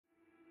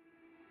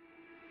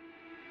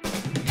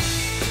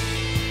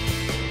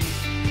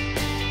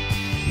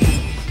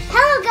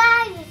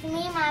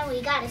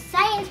got a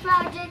science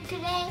project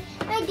today.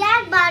 My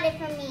dad bought it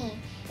for me.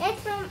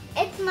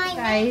 It's my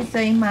Guys, so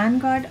Iman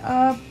got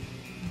a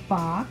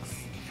box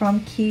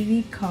from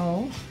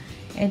KiwiCo.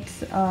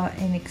 It's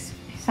an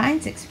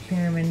science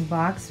experiment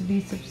box. We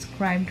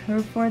subscribed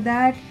her for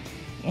that,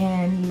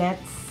 and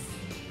let's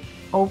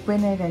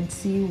open it and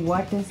see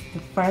what is the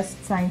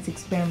first science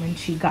experiment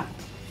she got.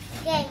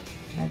 Okay.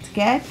 Let's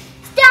get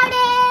started!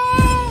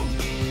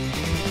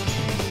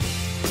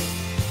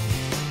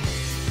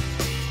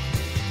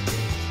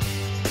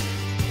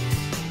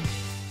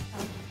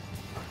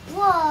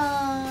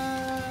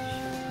 Whoa!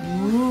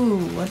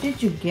 Ooh, what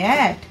did you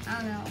get?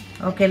 I don't know.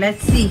 Okay,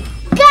 let's see.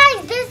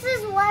 Guys, this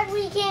is what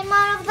we came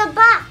out of the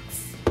box.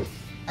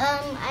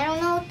 I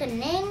don't know what the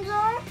names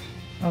are.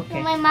 Okay.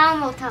 So my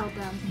mom will tell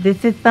them.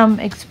 This is some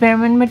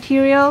experiment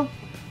material,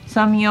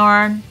 some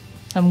yarn,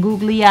 some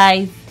googly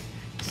eyes,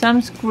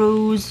 some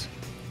screws,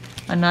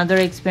 another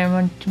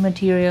experiment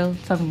material,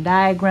 some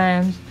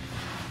diagrams.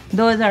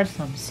 Those are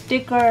some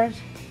stickers,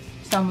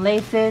 some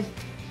laces,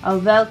 a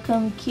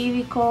welcome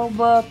KiwiCo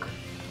book,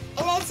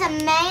 And it's a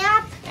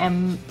map.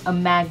 and a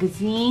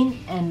magazine,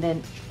 and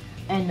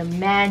a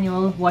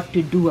manual what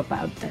to do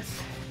about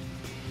this.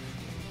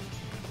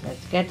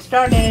 Let's get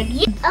started.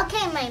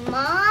 Okay, my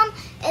mom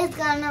is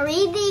gonna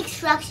read the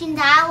instructions.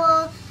 I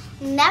will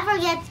never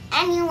get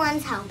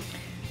anyone's help.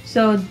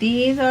 So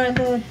these are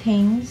the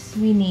things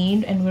we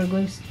need, and we're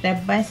going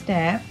step by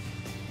step.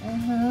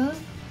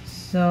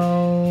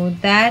 So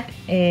that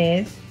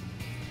is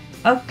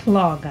a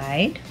claw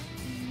guide.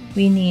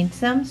 We need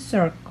some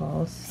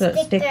circles,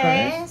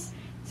 stickers,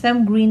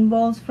 some green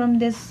balls from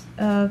this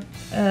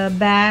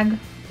bag,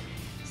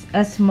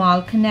 a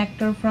small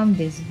connector from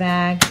this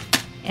bag,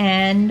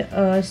 and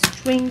a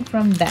string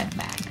from that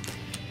bag.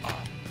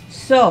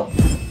 So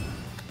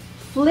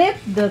flip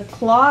the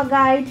claw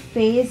guide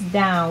face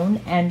down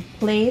and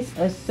place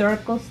a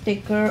circle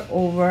sticker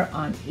over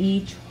on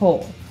each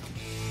hole.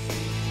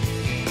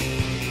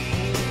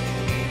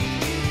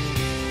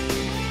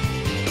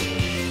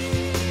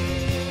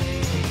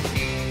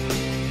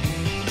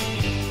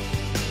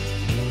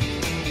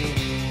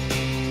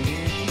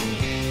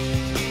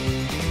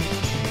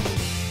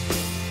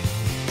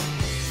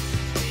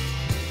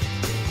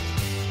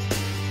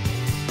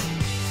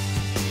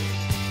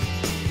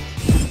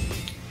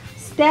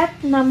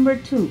 Step number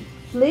 2,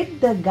 flip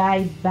the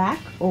guide back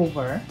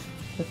over,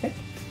 perfect,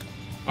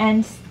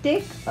 and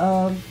stick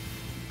a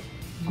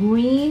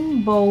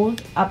green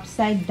bolt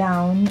upside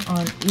down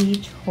on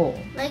each hole.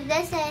 Like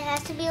this, it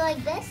has to be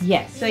like this?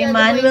 Yes, so These are the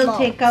Iman green will bolts.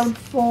 take out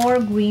 4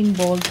 green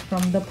bolts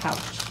from the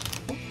pouch.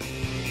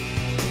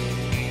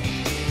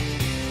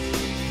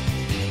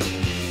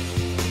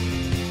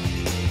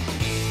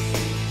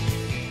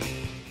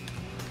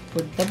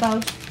 Put the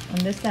pouch on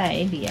the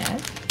side,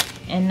 yes.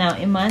 And now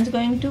Iman's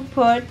going to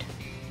put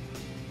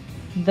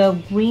the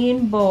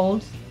green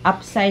bolts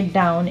upside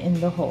down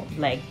in the hole,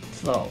 like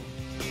so.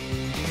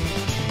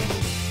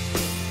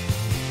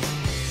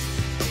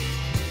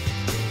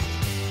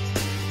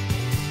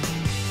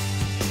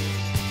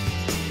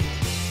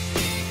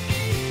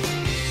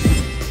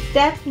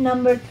 Step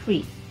number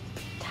 3.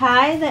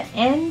 Tie the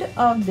end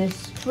of the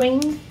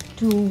string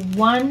to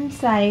one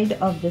side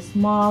of the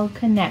small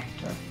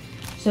connector.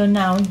 So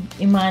now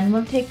Iman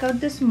will take out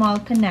the small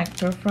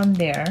connector from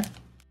there.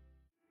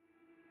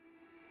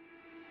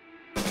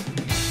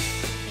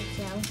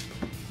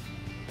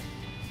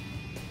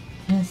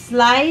 And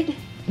slide.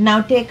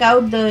 Now take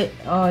out the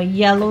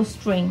yellow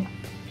string.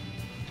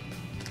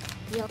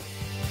 Yep.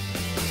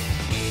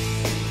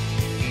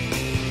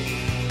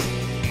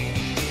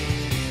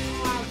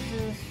 Oh,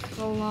 this is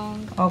so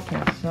long.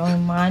 Okay, so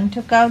Iman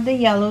took out the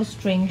yellow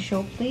string.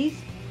 Show please.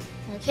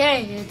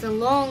 Okay, it's a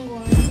long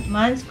one.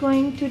 Iman's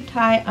going to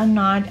tie a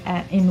knot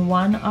in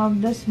one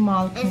of the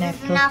small Is this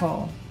connector enough?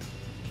 hole.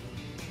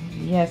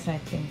 Yes, I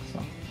think so.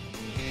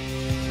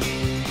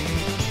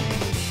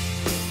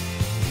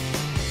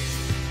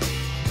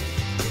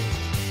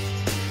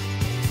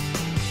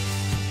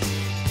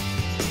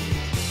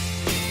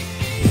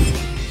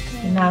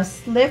 Now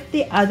slip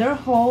the other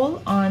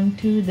hole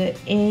onto the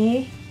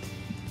A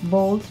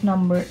bolt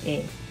number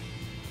A.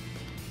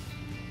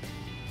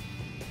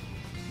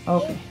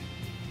 Okay.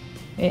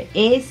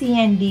 A, C,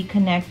 and D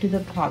connect to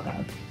the claw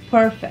guide.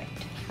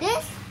 Perfect.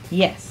 This?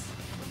 Yes.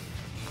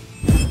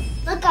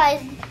 Look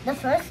guys, the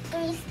first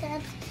 3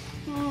 steps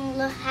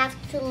will have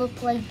to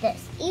look like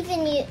this.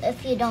 Even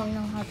if you don't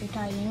know how to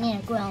tie, you need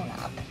a grown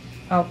up.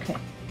 Okay.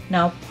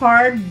 Now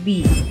part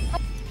B.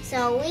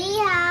 So we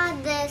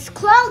have this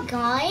claw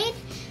guide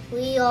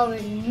we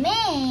already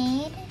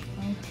made,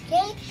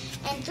 okay,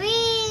 and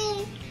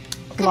 3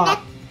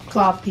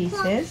 Claw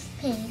pieces.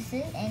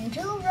 pieces and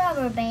 2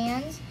 rubber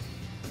bands,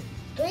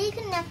 3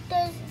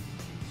 connectors,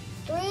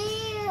 3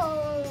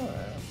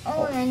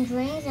 orange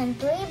rings and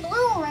 3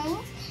 blue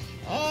rings,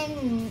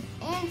 and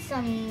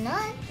some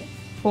nuts.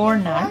 4 4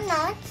 nuts.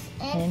 nuts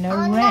And a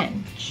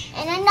wrench.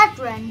 And a nut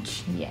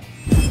wrench. Yes.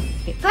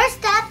 First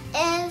step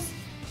is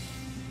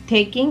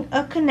taking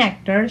a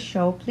connector,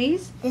 show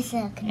please, This is a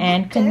connector.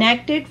 and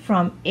connect it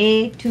from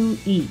A to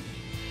E.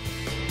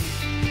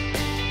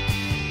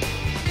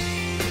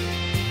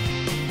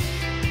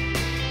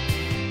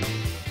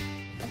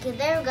 Okay,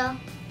 there we go.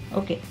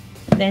 Okay,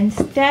 then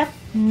step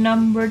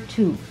number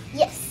 2.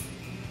 Yes.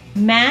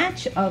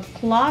 Match a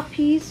claw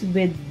piece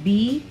with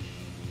B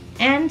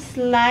and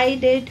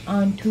slide it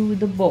onto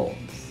the bolts.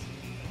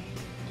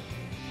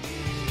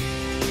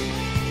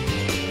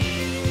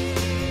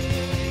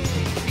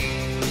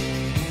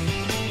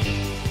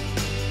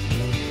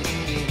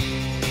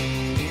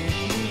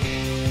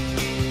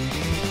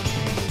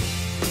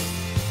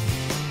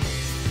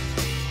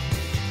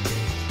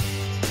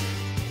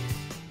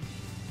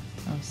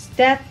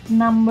 Step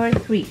number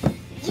 3.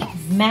 Yes.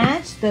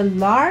 Match the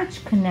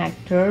large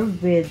connector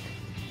with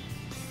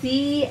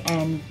C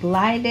and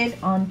glide it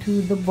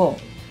onto the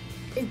bolt.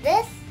 Is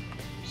this?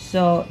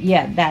 So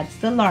yeah, that's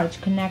the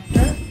large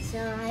connector. So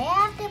I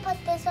have to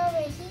put this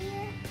over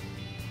here.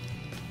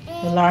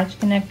 The large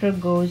connector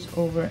goes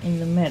over in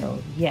the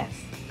middle.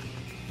 Yes.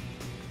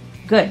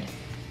 Good.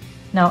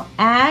 Now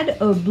add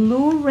a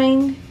blue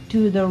ring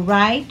to the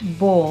right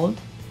bolt.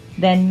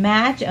 Then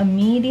match a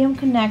medium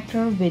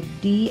connector with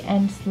D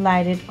and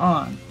slide it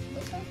on.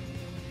 This one?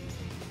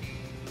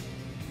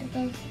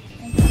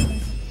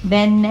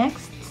 Then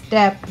next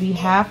step, we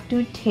have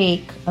to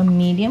take a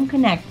medium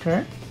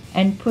connector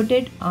and put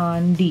it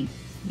on D.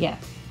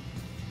 Yes.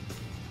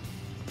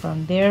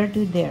 From there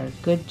to there.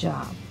 Good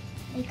job.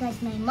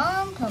 Because my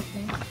mom told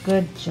me.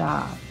 Good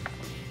job.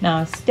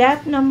 Now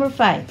step number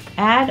 5.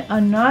 Add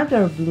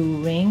another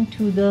blue ring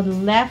to the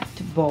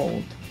left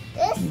bolt.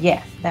 This?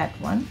 Yes, that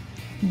one.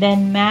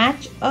 Then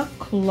match a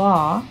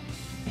claw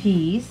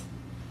piece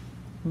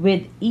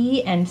with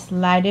E and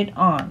slide it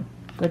on.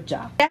 Good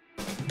job.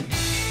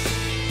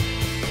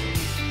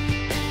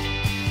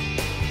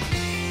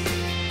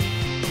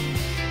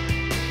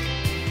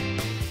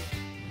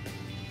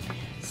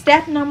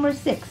 Step number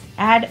 6.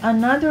 Add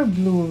another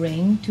blue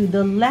ring to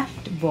the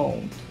left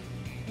bolt.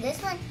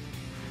 This one?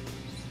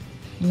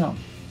 No.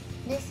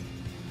 This?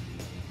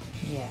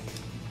 Yes.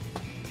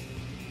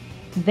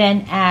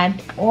 Then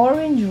add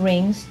orange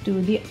rings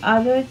to the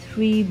other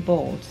 3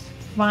 bolts.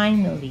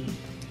 Finally.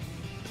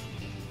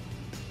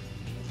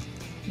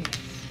 Yes.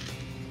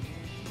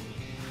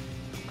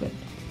 Good.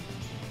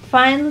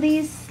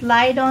 Finally,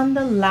 slide on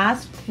the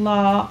last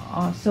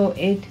claw so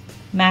it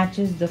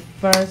matches the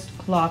first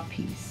claw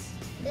piece.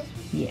 This one?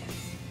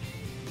 Yes.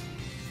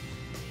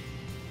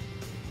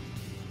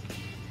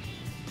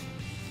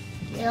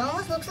 It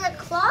almost looks like a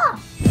claw.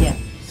 Yeah.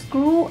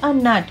 Screw a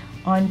nut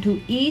onto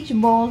each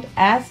bolt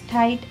as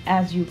tight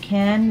as you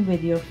can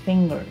with your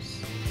fingers.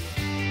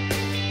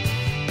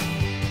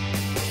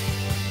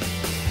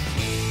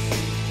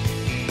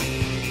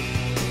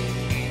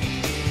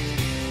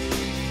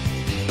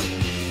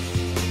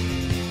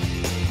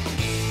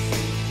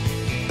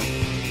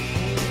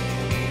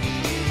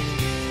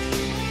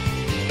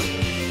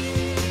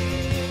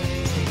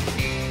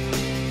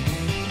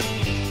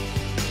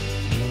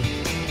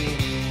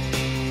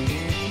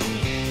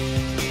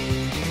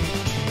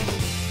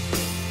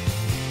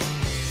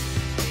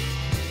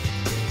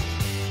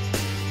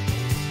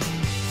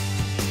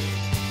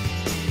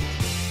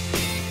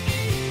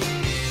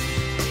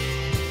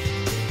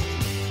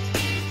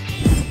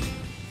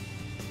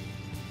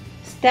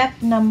 Step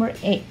number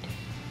 8.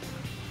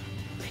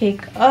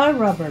 Pick a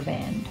rubber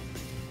band.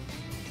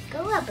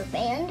 Go rubber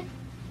band.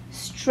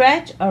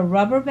 Stretch a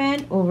rubber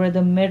band over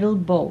the middle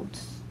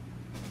bolts.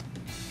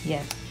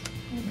 Yes.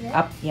 Okay.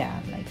 Up, yeah,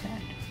 like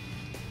that.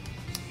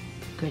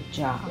 Good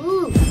job.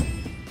 Ooh.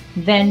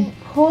 Then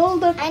pull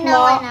the I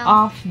claw know.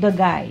 off the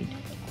guide.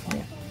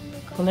 Yeah.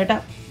 Pull it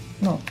up.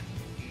 No.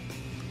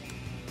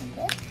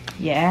 Okay.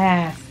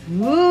 Yes.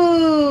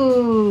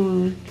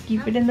 Ooh.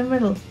 Keep it in the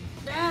middle.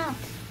 Ah.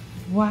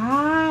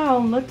 Wow,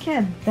 look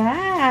at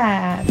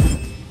that.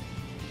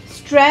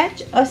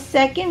 Stretch a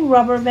second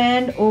rubber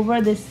band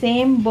over the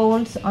same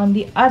bolts on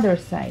the other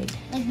side.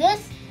 Like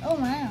this? Oh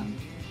wow.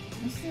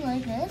 This is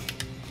like this?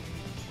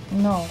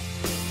 No.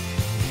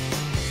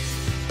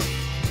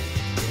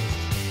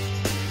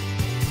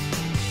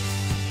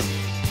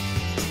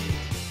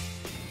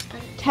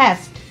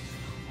 Test.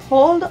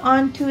 Hold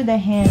on to the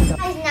handle.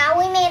 Guys, now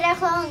we made our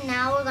clone.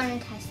 Now we're going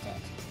to test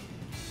it.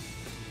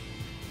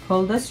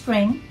 Pull the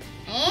string.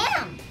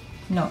 Am.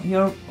 No,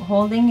 you're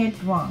holding it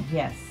wrong.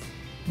 Yes.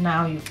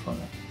 Now you pull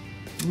it.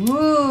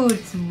 Ooh,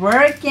 it's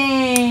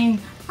working.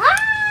 Ah!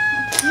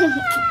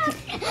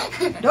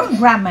 Don't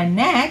grab my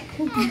neck.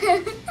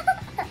 Okay,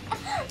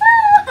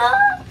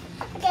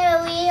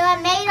 we have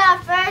made our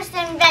first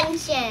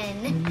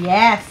invention.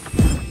 Yes.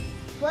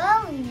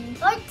 Well,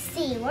 let's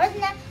see. We're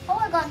going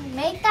to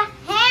make the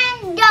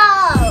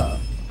handle.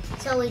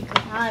 So we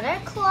got our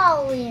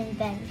claw we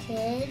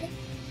invented.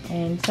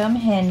 And some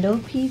handle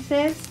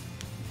pieces.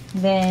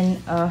 Then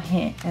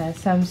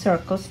some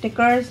circle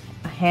stickers,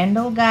 a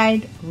handle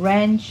guide,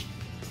 wrench,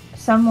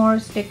 some more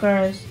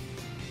stickers,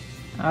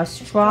 a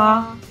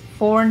straw,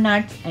 4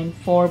 nuts, and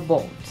 4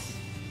 bolts.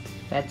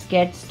 Let's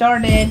get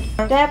started.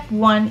 Step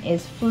 1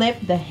 is flip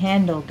the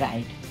handle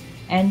guide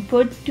and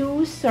put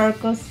 2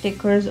 circle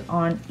stickers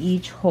on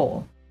each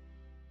hole.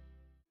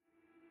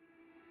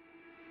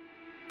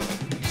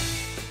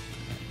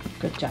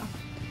 Good job.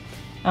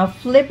 Now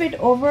flip it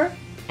over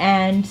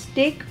and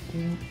stick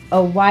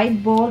a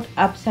white bolt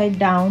upside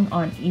down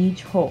on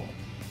each hole.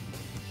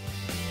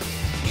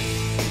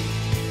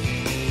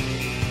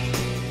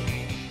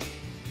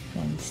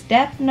 Then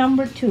step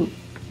number 2.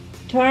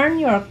 Turn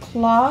your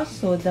claw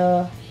so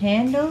the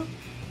handle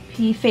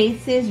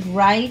faces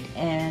right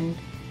and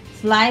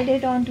slide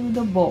it onto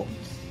the bolts.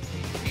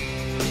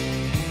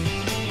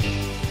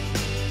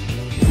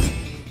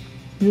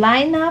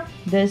 Line up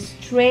the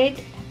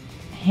straight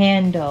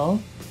handle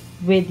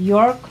with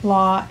your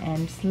claw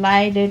and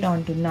slide it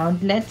onto. Now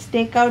let's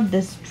take out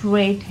the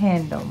straight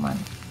handle, man.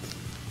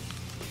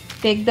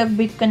 Take the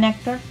big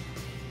connector.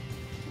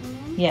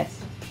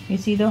 Yes. You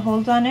see the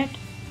holes on it?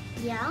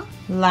 Yeah.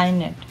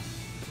 Line it.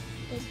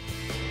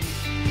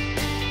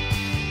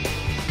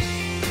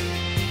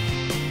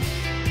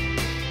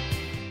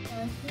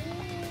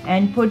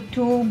 And put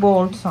 2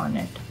 bolts on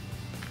it.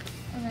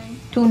 Okay.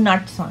 2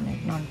 nuts on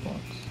it, not bolts.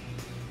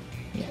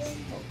 Yes.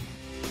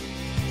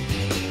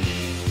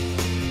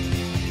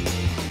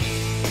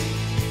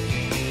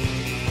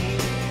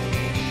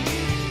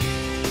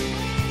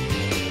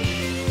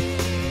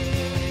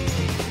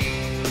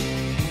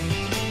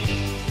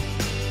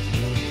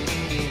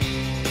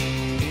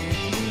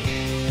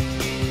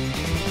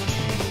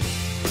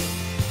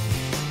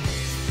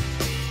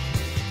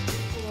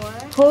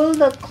 Pull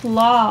the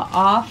claw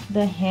off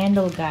the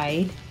handle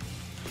guide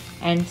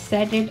and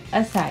set it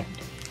aside.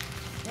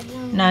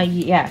 Now,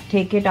 yeah,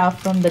 take it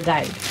off from the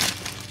guide.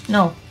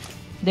 No,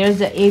 there's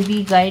the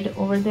AB guide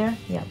over there.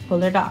 Yeah,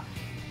 pull it off.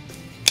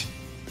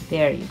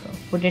 There you go.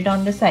 Put it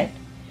on the side.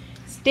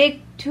 Stick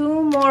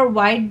 2 more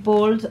white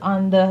bolts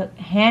on the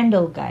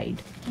handle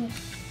guide.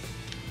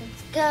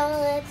 Let's go,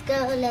 let's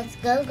go, let's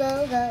go,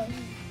 go, go.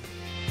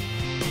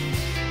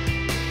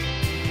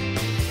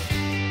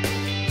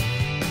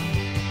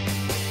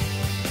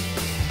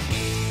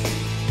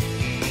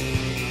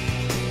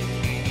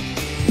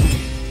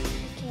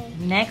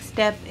 Next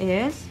step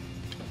is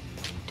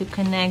to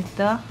connect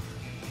the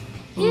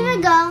Here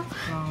we go.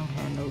 long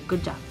handle.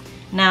 Good job.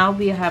 Now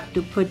we have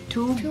to put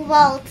 2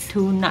 bolts.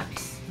 2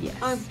 nuts. Yes.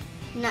 Or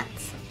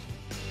nuts.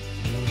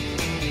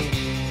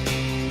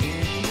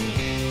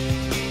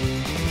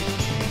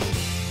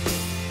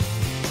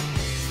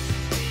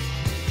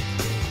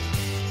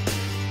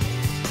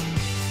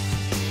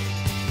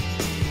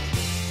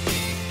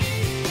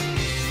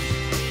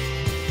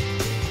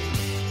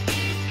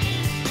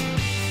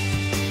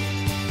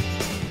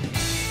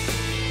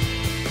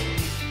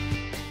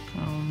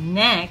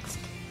 Next,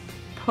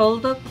 pull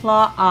the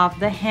claw off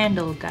the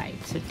handle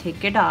guide. So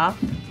take it off.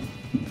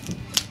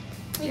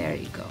 There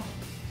you go.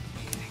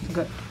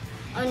 Good.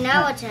 Oh,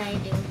 now what should I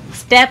do?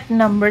 Step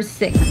number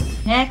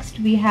 6. Next,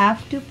 we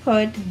have to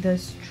put the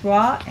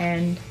straw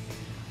and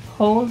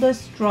hold the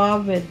straw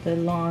with the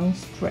long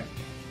strip.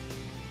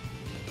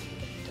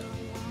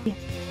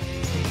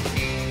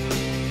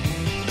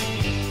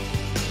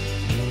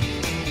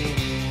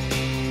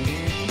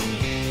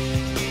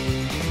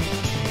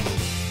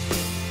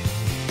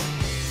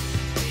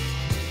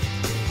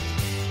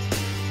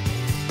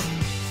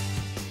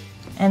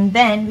 And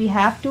then we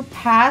have to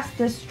pass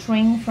the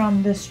string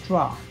from the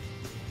straw.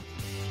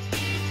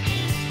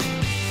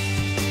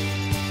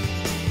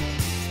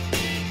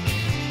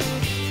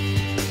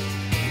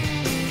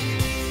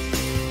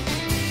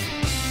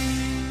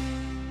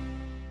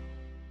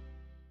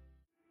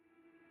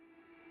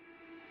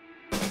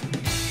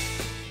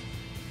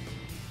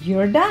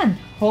 You're done.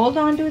 Hold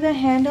on to the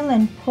handle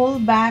and pull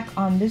back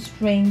on the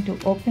string to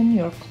open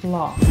your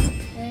claw.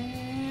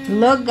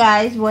 Look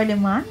guys, what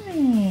Iman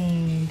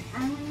made.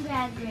 I'm gonna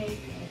grab grape.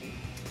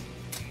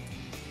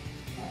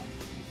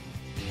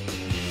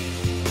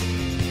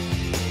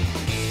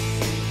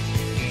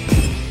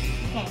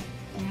 Okay,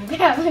 I'm gonna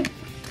grab it.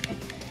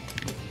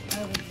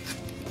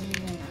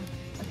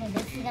 Okay,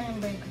 this is gonna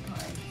break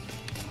apart.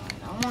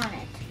 I don't want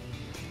it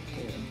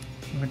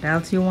to. What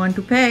else you want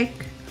to pick?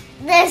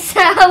 This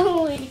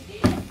Halloween.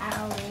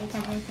 Halloween,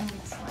 something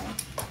this way.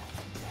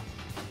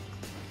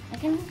 I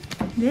can.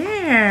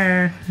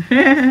 There.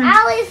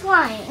 Allie's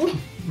flying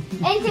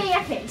into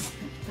your face.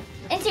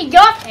 Into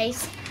your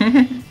face.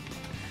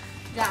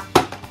 Yeah.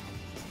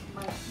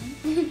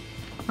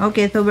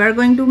 Okay, so we're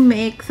going to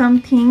make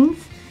some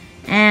things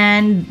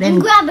and then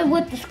grab it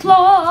with this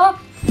claw.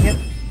 Yep.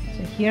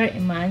 So here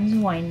Iman's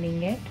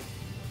winding it.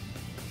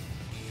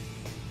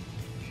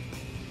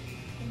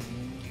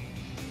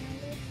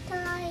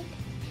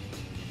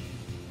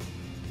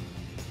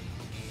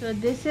 So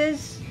this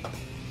is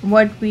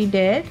what we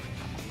did.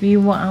 We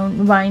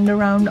wind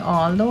around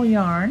all the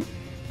yarn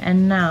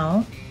and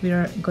now we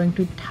are going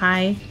to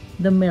tie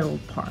the middle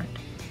part.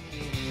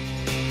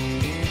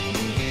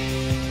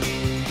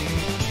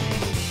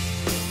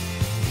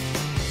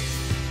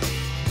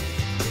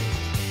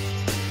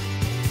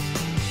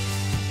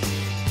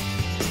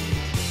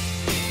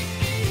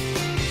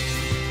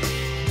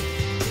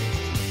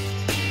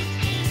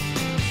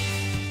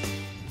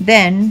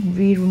 Then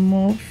we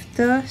remove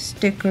the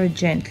sticker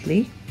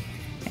gently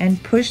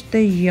and push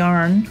the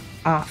yarn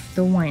off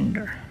the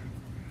winder.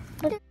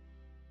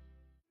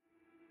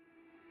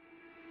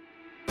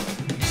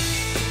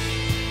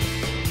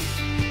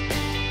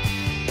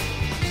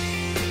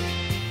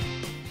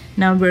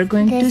 Now we're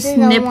going to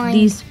snip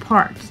these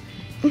parts.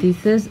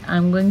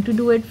 I'm going to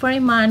do it for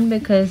Iman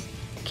because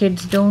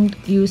kids don't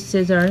use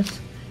scissors.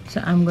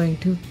 So I'm going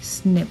to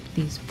snip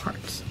these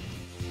parts.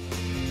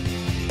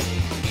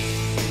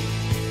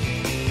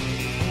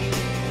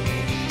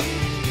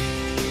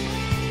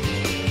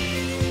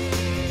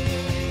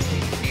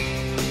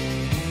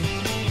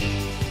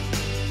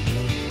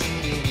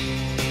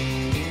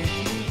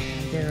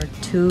 There are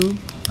 2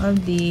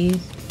 of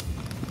these.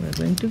 We're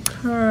going to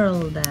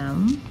curl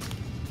them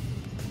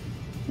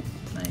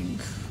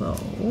like so.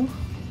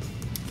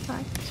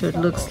 So it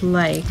looks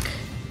like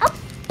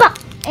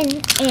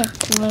an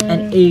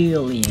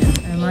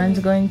alien. Iman's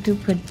going to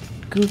put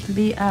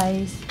googly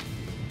eyes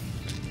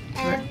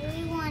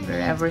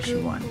wherever she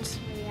wants.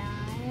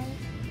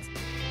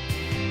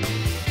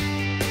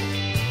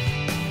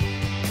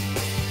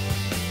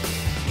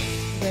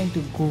 She's going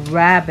to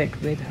grab it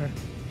with her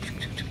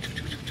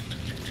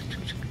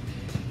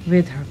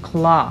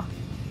claw.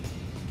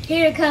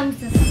 Here comes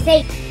the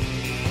snake.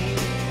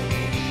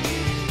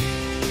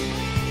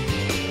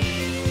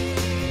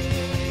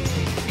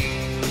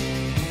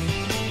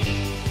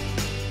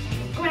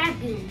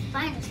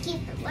 Find us,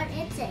 keep it what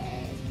it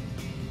says.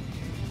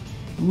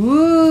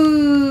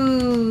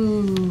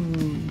 Woo!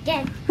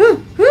 Again.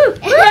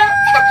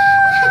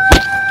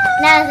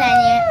 Now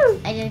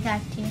I just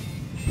got to.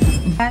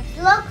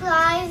 Look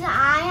guys,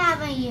 I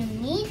have a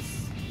unique.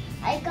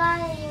 I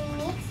got a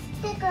unique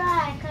sticker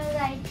because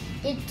I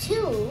did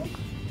 2.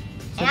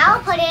 And I'll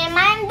put it in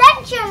my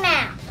adventure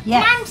map. Yes.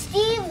 And I'm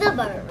Steve the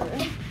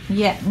bird.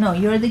 Yeah, no,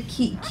 you're the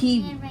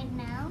Kiwi. Right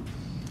now,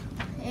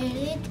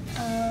 it's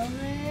over.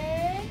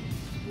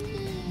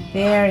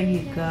 There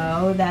you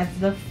go. That's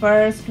the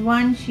first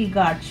one she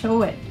got.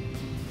 Show it.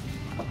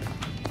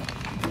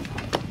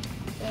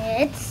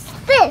 It's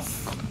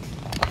this.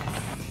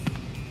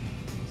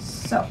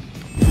 So. Hope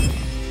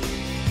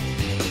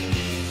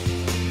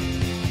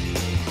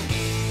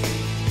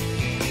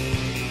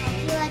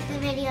you liked the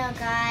video,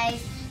 guys.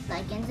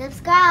 Like and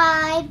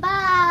subscribe.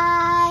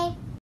 Bye.